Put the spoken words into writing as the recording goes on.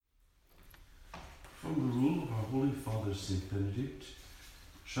From the Rule of our Holy Father St. Benedict,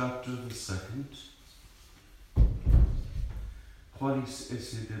 chapter the 2nd. Qualis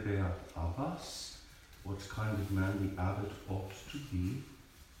esse debeat abbas, what kind of man the abbot ought to be,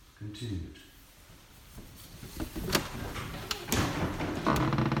 continued.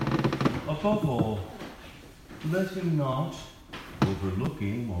 Above all, let him not,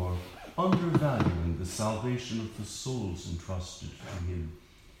 overlooking or undervaluing the salvation of the souls entrusted to him,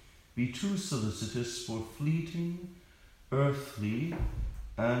 be too solicitous for fleeting, earthly,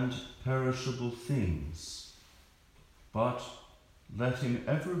 and perishable things, but let him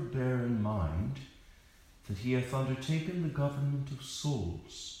ever bear in mind that he hath undertaken the government of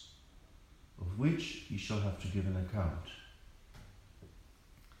souls, of which he shall have to give an account.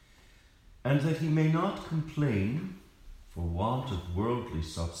 And that he may not complain for want of worldly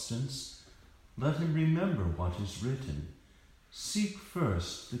substance, let him remember what is written, seek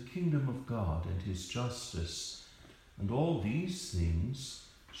first the kingdom of God and his justice, and all these things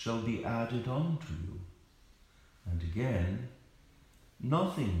shall be added unto you. And again,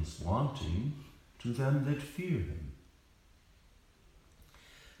 nothing is wanting to them that fear him.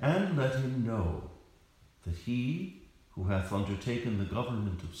 And let him know that he who hath undertaken the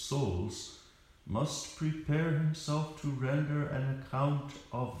government of souls must prepare himself to render an account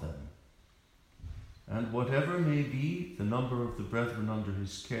of them. And whatever may be the number of the brethren under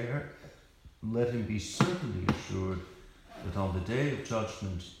his care, let him be certainly assured that on the day of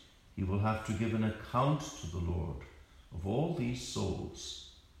judgment he will have to give an account to the Lord of all these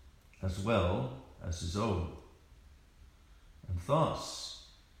souls, as well as his own. And thus,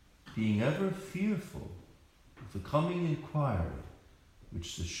 being ever fearful of the coming inquiry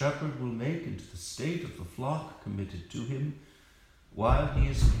which the shepherd will make into the state of the flock committed to him, while he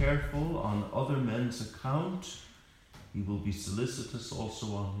is careful on other men's account, he will be solicitous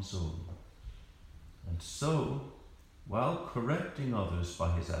also on his own. And so, while correcting others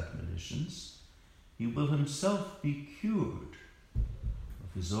by his admonitions, he will himself be cured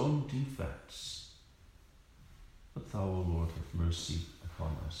of his own defects. But thou, O Lord, have mercy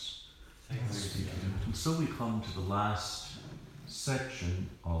upon us. Thanks be to God. And so we come to the last section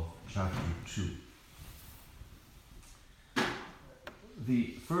of chapter 2.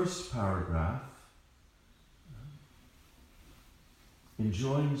 The first paragraph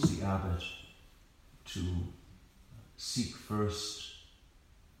enjoins the abbot to seek first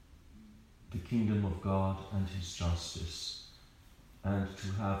the kingdom of God and his justice, and to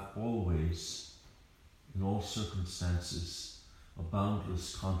have always, in all circumstances, a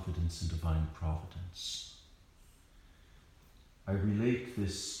boundless confidence in divine providence. I relate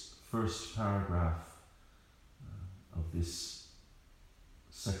this first paragraph of this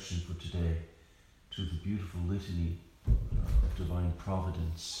section for today to the beautiful litany of divine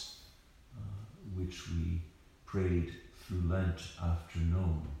providence which we prayed through Lent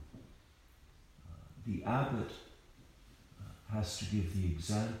afternoon. The abbot has to give the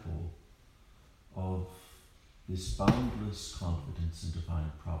example of this boundless confidence in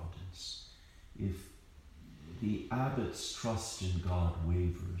divine providence. If the abbot's trust in God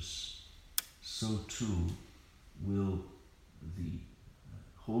wavers, so too will the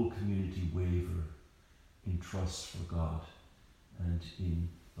whole community waver in trust for God and in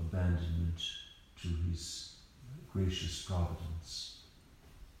abandonment to his gracious providence.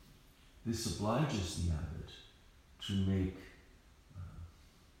 This obliges the abbot to make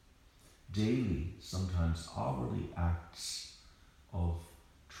daily, sometimes hourly acts of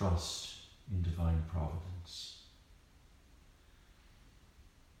trust in divine providence.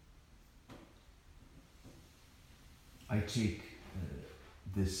 I take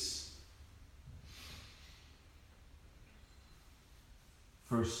this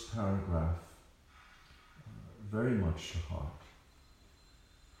first paragraph very much to heart,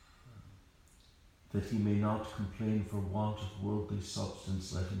 that he may not complain for want of worldly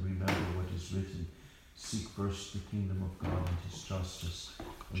substance, let him remember what is written, seek first the kingdom of God and his justice,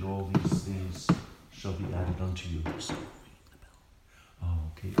 and all these things shall be added unto you. Oh,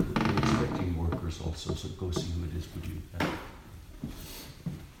 okay, we're expecting workers also, so go see who it is, would you?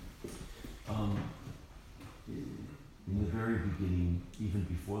 In the very beginning, even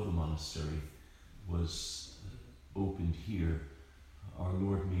before the monastery was opened here, our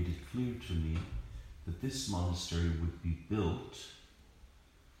Lord made it clear to me that this monastery would be built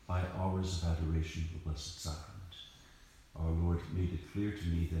by hours of adoration of the Blessed Sacrament. Our Lord made it clear to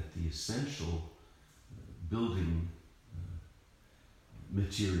me that the essential building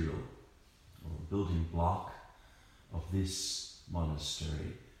material or building block of this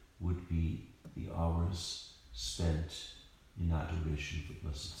monastery would be the hours spent in adoration of the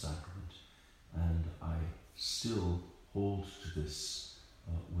Blessed Sacrament. And still hold to this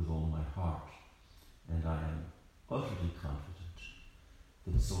with all my heart. And I am utterly confident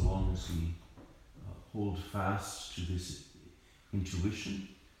that so long as we hold fast to this intuition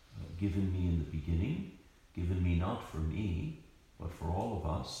given me in the beginning, given me not for me, but for all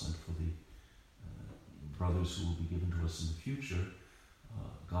of us and for the brothers who will be given to us in the future,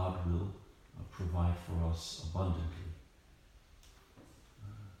 God will provide for us abundantly.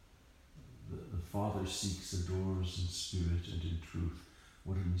 The Father seeks, adores in spirit and in truth.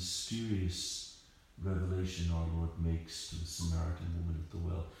 What a mysterious revelation our Lord makes to the Samaritan woman at the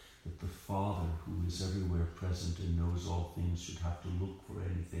well, that the Father, who is everywhere present and knows all things, should have to look for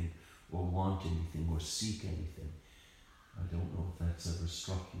anything or want anything or seek anything. I don't know if that's ever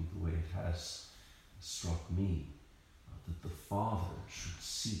struck you the way it has struck me, that the Father should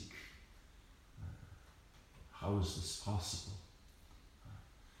seek. How is this possible?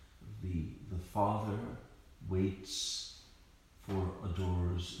 The Father waits for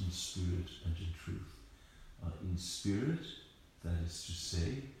adorers in spirit and in truth. In spirit, that is to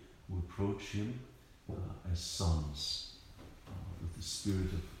say, who approach him as sons, with the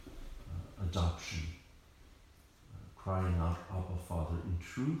spirit of adoption, crying out, Abba, Father, in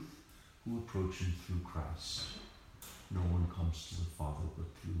truth, who approach him through Christ. No one comes to the Father but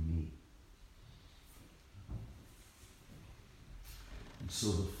through me. And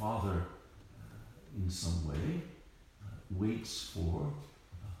so the Father, in some way, waits for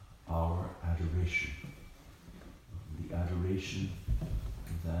our adoration. The adoration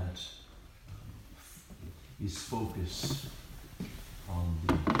that is focused on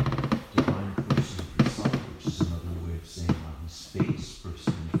the divine person of his Son, which is another way of saying on his face,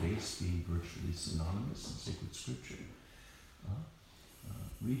 person and face being virtually synonymous in sacred scripture,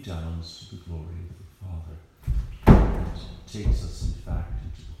 redounds to the glory of the Father. And takes us, in fact,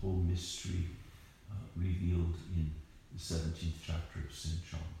 into the whole mystery revealed in the 17th chapter of St.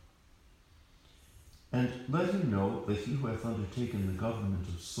 John. And let him know that he who hath undertaken the government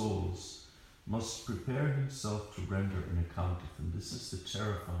of souls must prepare himself to render an account of them. This is the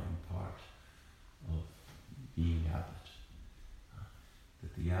terrifying part of being abbot,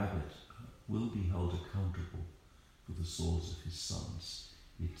 that the abbot will be held accountable for the souls of his sons.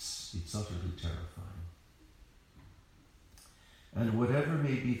 It's utterly terrifying. And whatever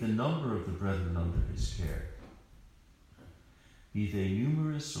may be the number of the brethren under his care, be they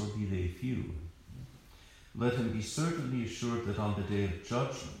numerous or be they few, let him be certainly assured that on the day of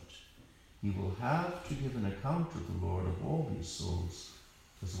judgment he will have to give an account to the Lord of all these souls,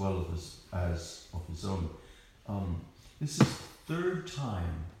 as well as of his own. This is the third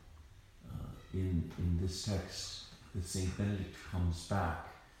time in this text that St. Benedict comes back.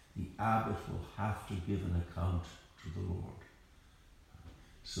 The abbot will have to give an account to the Lord.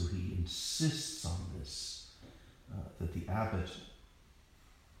 So he insists on this, that the abbot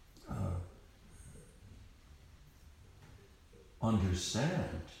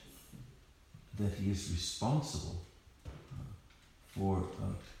understand that he is responsible for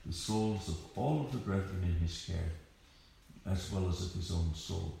the souls of all of the brethren in his care, as well as of his own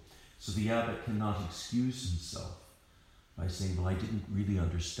soul. So the abbot cannot excuse himself by saying, well, I didn't really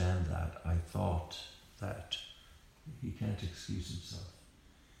understand that. I thought that. He can't excuse himself.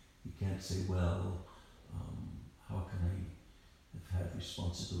 He can't say, well, how can I have had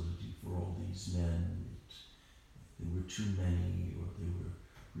responsibility for all these men? They were too many, or they were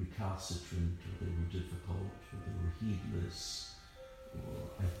recalcitrant, or they were difficult, or they were heedless, or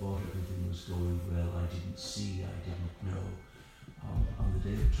I thought everything was going well, I didn't see, I didn't know. On the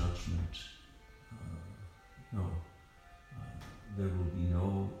day of judgment, there will be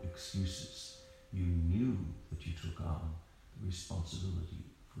no excuses. You knew that you took on the responsibility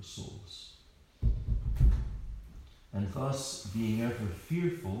for souls. And thus, being ever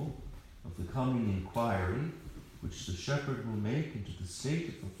fearful of the coming inquiry, which the shepherd will make into the state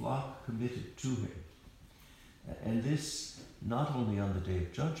of the flock committed to him. And this not only on the day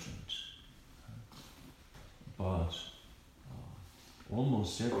of judgment, but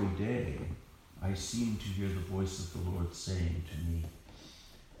almost every day I seem to hear the voice of the Lord saying to me,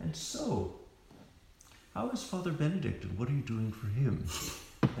 and so, how is Father Benedict, and what are you doing for him?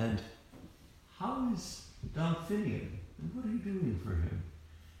 And how is Don Finian, and what are you doing for him?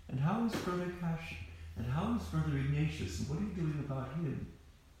 And how is Brother Cashin? And how is Brother Ignatius, and what are you doing about him?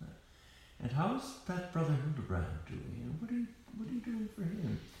 And how is that Brother Hildebrand doing? And what are you doing for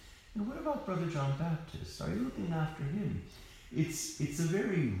him? And what about Brother John Baptist? Are you looking after him? It's a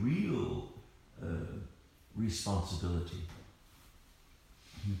very real responsibility.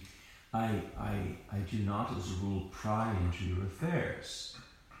 I do not, as a rule, pry into your affairs.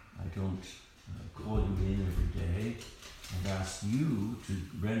 I don't call you in ask you to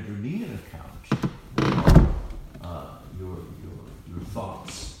render me an account of your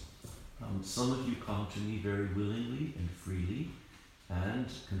thoughts. Some of you come to me very willingly and freely and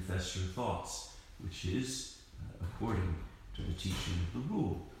confess your thoughts, which is according to the teaching of the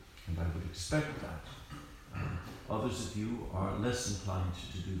rule, and I would expect that. Others of you are less inclined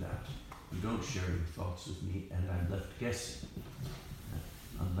to do that. You don't share your thoughts with me, and I'm left guessing.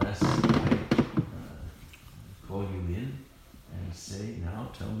 Unless I call you in and say, now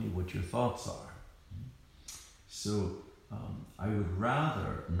tell me what your thoughts are. So I would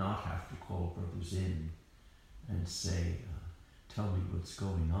rather not have to call brothers in and say, tell me what's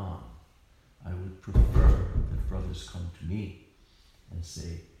going on. I would prefer that brothers come to me and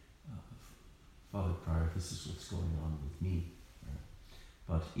say, Father Prior, this is what's going on with me.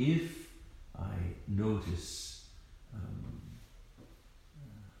 But if I notice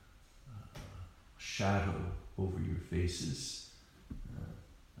shadow over your faces,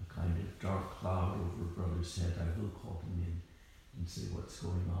 a kind of dark cloud over a brother's head, I will call him in and say, what's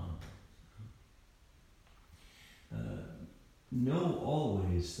going on? Know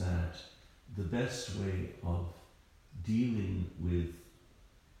always that the best way of dealing with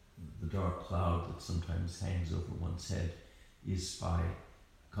the dark cloud that sometimes hangs over one's head is by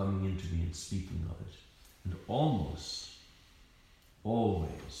coming into me and speaking of it. And almost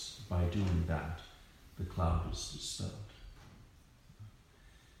always by doing that, the cloud is dispelled.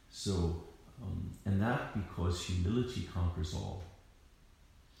 So, and that because humility conquers all.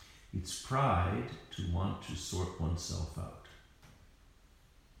 It's pride to want to sort oneself out.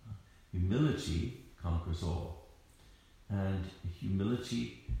 Humility conquers all. And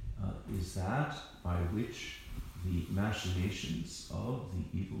humility is that by which the machinations of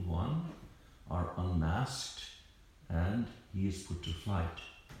the evil one are unmasked and he is put to flight.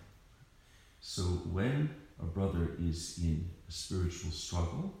 So when a brother is in a spiritual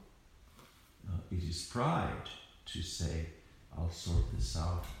struggle, it is pride to say, I'll sort this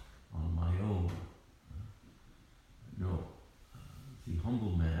out on my own. No, the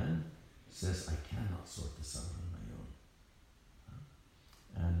humble man says, I cannot sort this out on my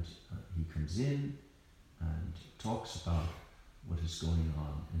own. And he comes in and talks about what is going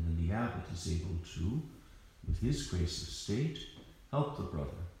on, and then the abbot is able to, with his grace of state, help the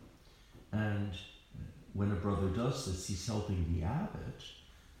brother. And when a brother does this, he's helping the abbot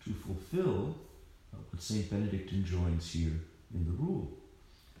to fulfill what St. Benedict enjoins here in the rule.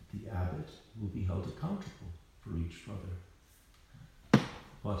 The abbot will be held accountable for each brother.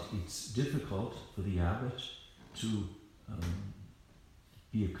 But it's difficult for the abbot to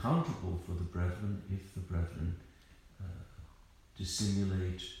be accountable for the brethren if the brethren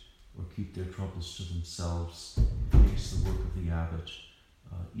dissimulate or keep their troubles to themselves. It makes the work of the abbot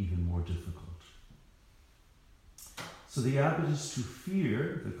even more difficult. So the abbot is to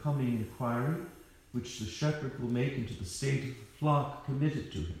fear the coming inquiry which the shepherd will make into the state of the flock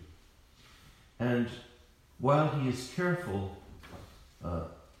committed to him. And while he is careful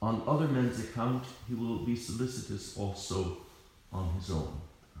on other men's account, he will be solicitous also on his own.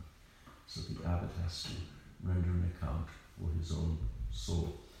 So the abbot has to render an account for his own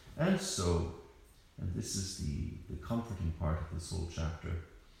soul. And so, and this is the comforting part of this whole chapter,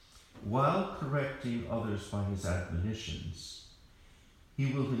 while correcting others by his admonitions,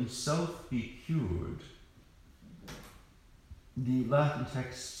 he will himself be cured. The Latin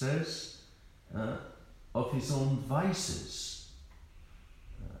text says, of his own vices.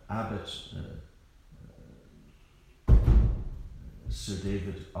 Abbot Sir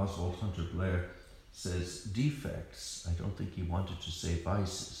David Oswald Hunter Blair says defects. I don't think he wanted to say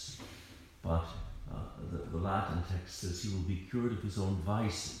vices, but the Latin text says he will be cured of his own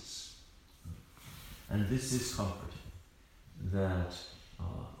vices. And this is comforting, that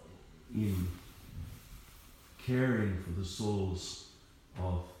in caring for the souls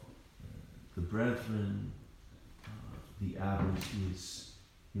of the brethren, the abbot is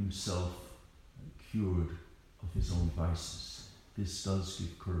himself cured of his own vices. This does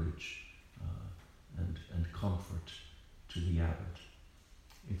give courage and comfort to the abbot.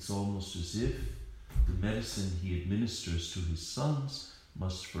 It's almost as if the medicine he administers to his sons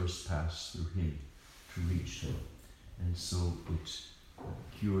must first pass through him to reach them. And so it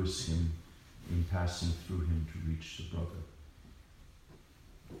cures him in passing through him to reach the brother.